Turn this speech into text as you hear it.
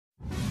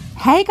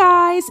Hey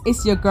guys,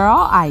 it's your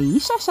girl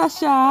Aisha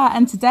Shasha,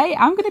 and today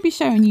I'm going to be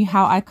showing you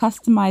how I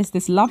customized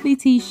this lovely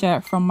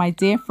t-shirt from my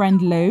dear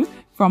friend Lou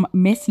from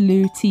Miss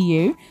Lou to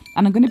You,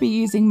 and I'm going to be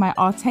using my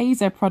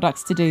Arteza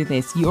products to do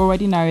this. You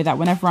already know that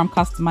whenever I'm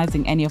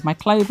customizing any of my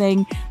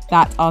clothing,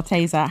 that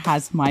Arteza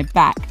has my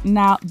back.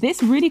 Now,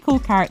 this really cool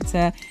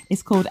character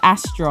is called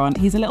Astron.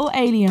 He's a little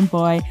alien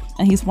boy,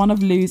 and he's one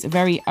of Lou's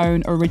very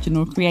own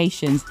original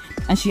creations.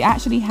 And she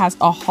actually has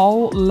a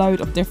whole load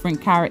of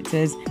different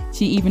characters.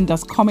 She even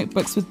does comic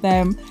books with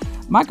them.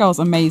 My girl's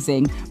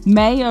amazing.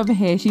 May over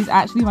here, she's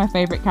actually my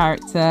favorite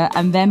character,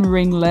 and then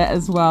Ringlet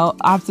as well,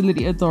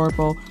 absolutely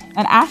adorable.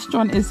 And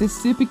Astron is this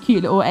super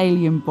cute little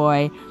alien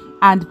boy,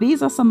 and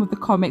these are some of the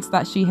comics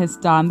that she has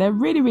done. They're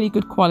really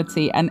good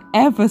quality and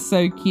ever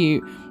so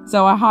cute,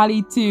 so I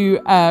highly do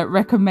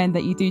recommend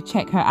that you do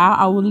check her out.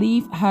 I will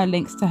leave her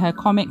links to her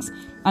comics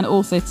and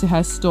also to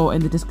her store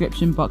in the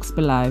description box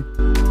below.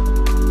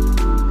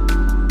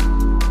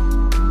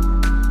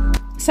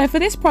 So for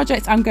this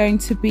project, I'm going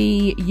to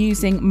be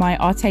using my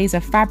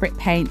Arteza fabric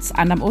paints,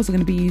 and I'm also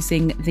going to be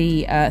using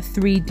the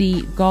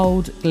 3D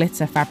gold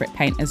glitter fabric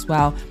paint as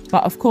well.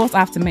 But of course, I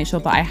have to make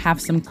sure that I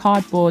have some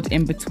cardboard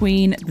in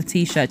between the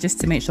t-shirt just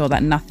to make sure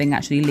that nothing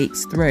actually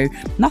leaks through.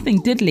 Nothing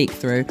did leak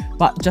through,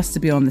 but just to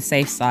be on the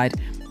safe side.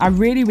 I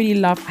really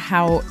love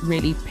how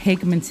really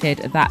pigmented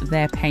that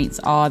their paints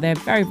are. They're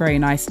very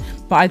nice,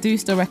 but I do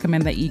still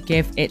recommend that you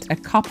give it a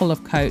couple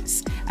of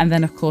coats and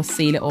then of course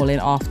seal it all in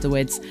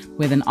afterwards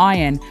with an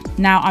iron.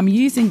 Now I'm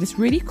using this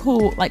really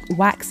cool like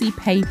waxy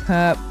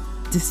paper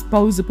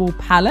disposable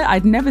palette.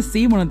 I'd never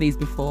seen one of these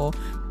before,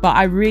 but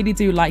I really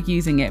do like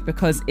using it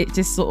because it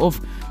just sort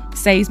of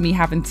saves me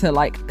having to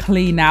like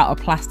clean out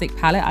a plastic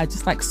palette. I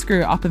just like screw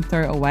it up and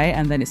throw it away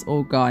and then it's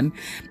all gone.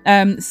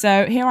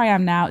 So here I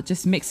am now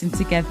just mixing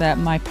together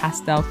my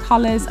pastel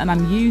colors, and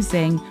I'm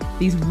using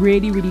these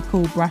really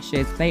cool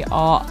brushes. They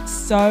are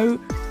so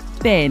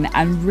thin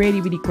and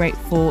really great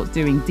for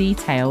doing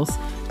details.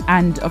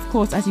 And of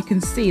course, as you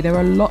can see, there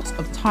are lots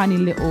of tiny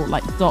little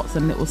like dots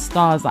and little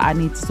stars that I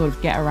need to sort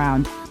of get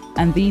around,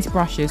 and these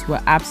brushes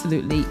were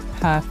absolutely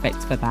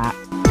perfect for that.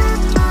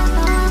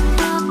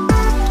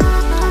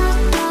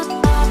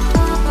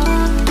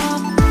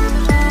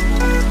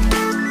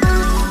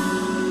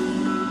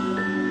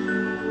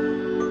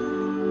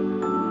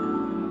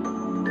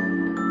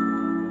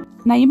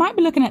 Now you might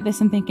be looking at this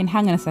and thinking,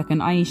 hang on a second,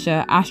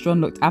 Aisha, Astron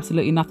looked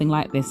absolutely nothing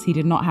like this. He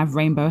did not have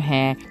rainbow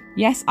hair.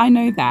 Yes, I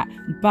know that,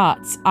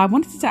 but I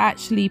wanted to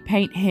actually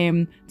paint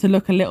him to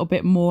look a little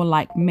bit more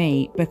like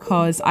me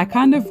because I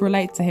kind of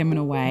relate to him in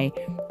a way.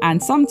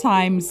 And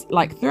sometimes,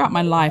 like throughout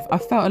my life, I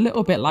felt a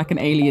little bit like an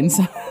alien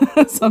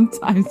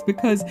sometimes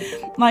because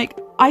like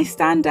I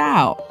stand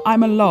out.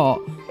 I'm a lot,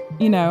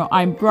 you know,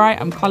 I'm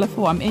bright, I'm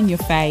colorful, I'm in your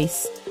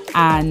face.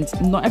 And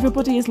not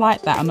everybody is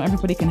like that, and not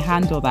everybody can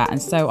handle that.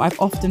 And so I've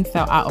often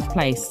felt out of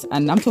place,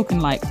 and I'm talking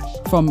like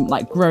from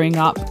like growing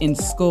up in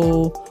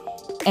school,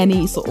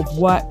 any sort of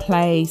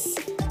workplace,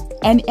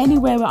 and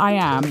anywhere where I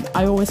am,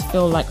 I always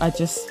feel like I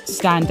just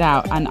stand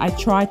out, and I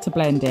try to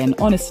blend in.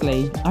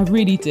 Honestly, I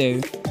really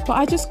do, but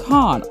I just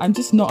can't. I'm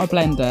just not a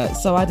blender.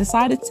 So I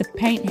decided to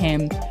paint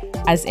him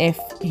as if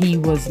he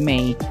was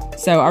me.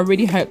 So I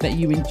really hope that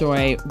you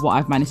enjoy what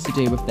I've managed to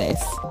do with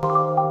this.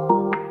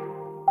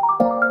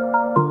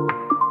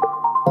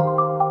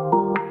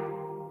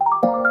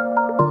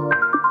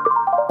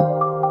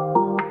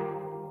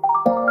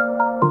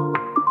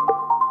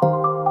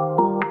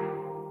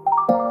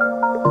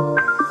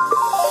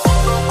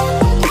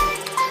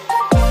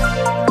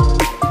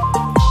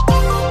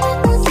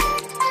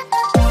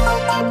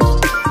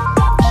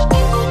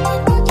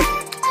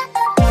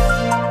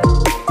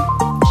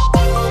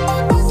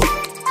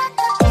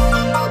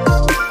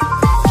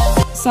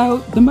 So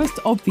the most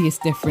obvious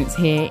difference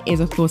here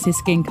is of course his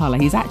skin color.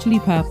 He's actually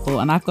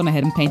purple and I've gone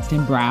ahead and painted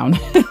him brown.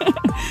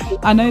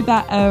 I know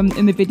that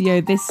in the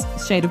video this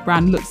shade of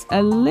brown looks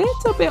a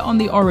little bit on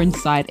the orange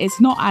side. It's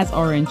not as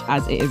orange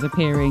as it is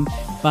appearing,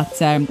 but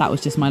that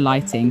was just my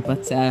lighting.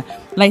 But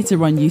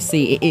later on you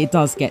see it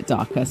does get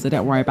darker, so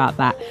don't worry about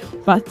that.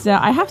 But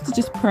I have to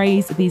just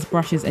praise these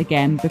brushes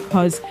again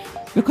because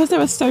there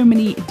are so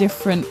many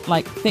different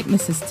like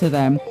thicknesses to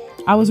them.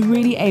 I was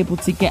really able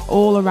to get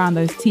all around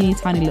those teeny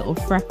tiny little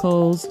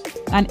freckles,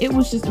 and it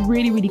was just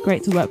really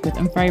great to work with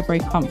and very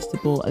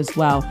comfortable as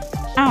well.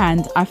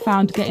 And I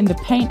found getting the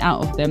paint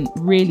out of them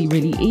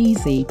really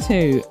easy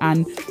too.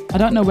 And I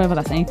don't know whether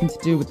that's anything to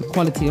do with the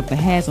quality of the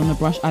hairs on the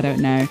brush, I don't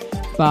know,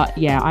 but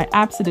yeah, I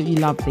absolutely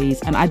love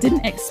these, and I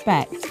didn't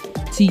expect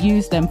to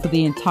use them for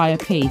the entire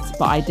piece,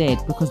 but I did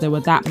because they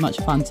were that much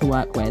fun to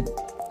work with.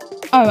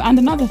 Oh, and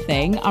another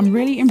thing, I'm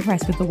really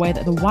impressed with the way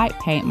that the white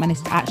paint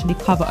managed to actually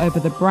cover over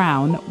the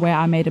brown where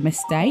I made a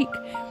mistake.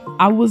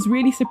 I was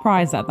really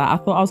surprised at that. I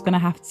thought I was going to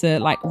have to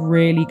like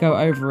really go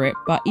over it,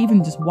 but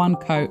even just one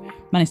coat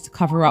managed to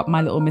cover up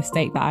my little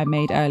mistake that I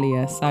made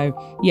earlier.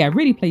 So yeah,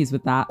 really pleased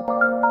with that.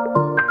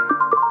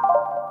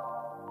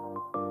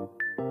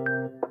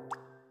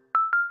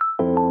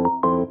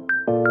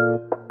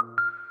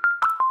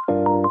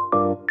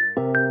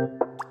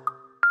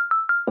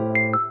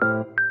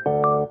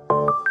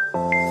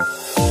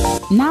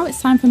 Now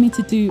it's time for me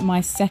to do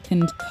my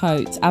second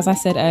coat. As I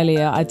said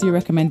earlier, I do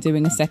recommend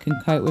doing a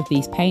second coat with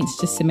these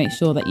paints just to make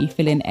sure that you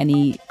fill in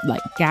any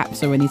like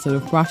gaps or any sort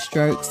of brush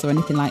strokes or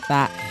anything like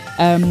that.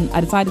 I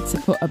decided to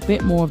put a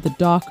bit more of the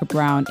darker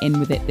brown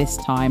in with it this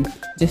time,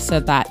 just so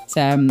that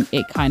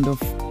it kind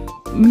of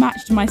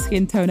matched my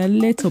skin tone a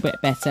little bit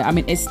better. I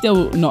mean, it's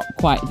still not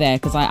quite there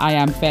because I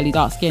am fairly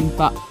dark skinned,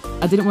 but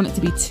I didn't want it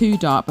to be too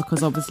dark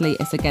because obviously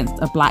it's against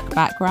a black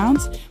background.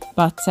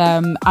 But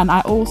and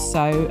I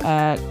also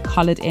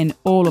coloured in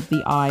all of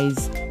the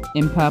eyes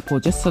in purple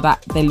just so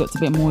that they looked a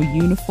bit more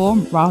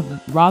uniform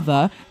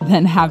rather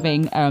than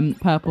having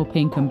purple,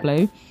 pink and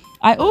blue.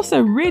 I also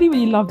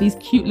really love these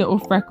cute little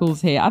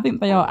freckles here. I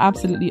think they are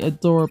absolutely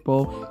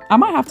adorable. I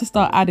might have to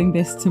start adding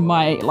this to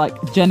my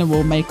like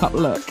general makeup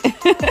look.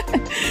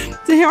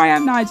 So here I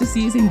am now just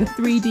using the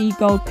 3D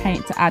gold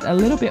paint to add a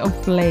little bit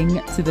of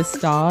bling to the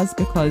stars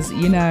because,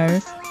 you know,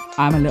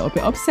 I'm a little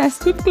bit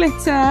obsessed with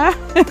glitter.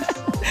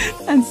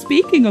 And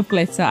speaking of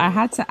glitter, I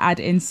had to add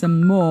in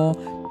some more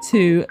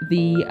to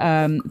the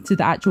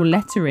actual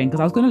lettering because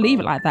I was going to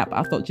leave it like that, but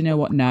I thought, you know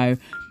what, no.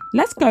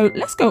 Let's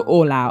go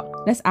all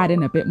out. Let's add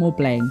in a bit more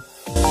bling.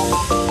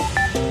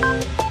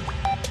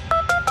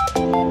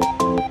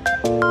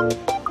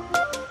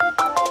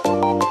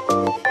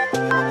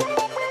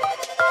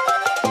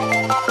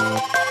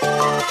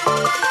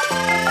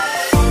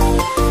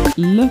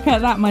 Look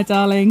at that, my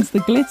darlings. The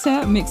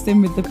glitter mixed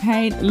in with the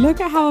paint.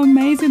 Look at how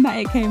amazing that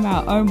it came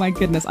out. Oh my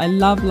goodness. I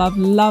love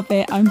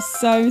it. I'm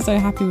so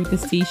happy with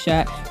this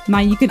t-shirt. Now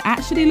you can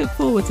actually look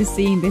forward to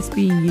seeing this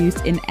being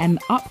used in an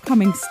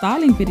upcoming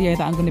styling video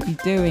that I'm going to be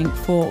doing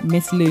for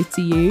Miss Lou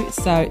to you.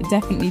 So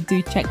definitely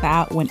do check that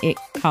out when it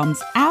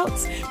comes out.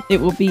 It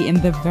will be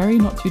in the very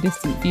not too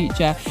distant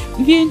future.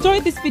 If you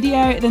enjoyed this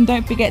video, then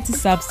don't forget to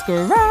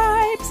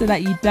subscribe so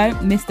that you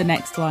don't miss the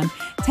next one.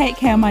 Take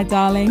care, my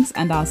darlings,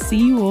 and I'll see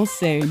you all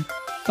soon.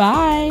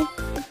 Bye.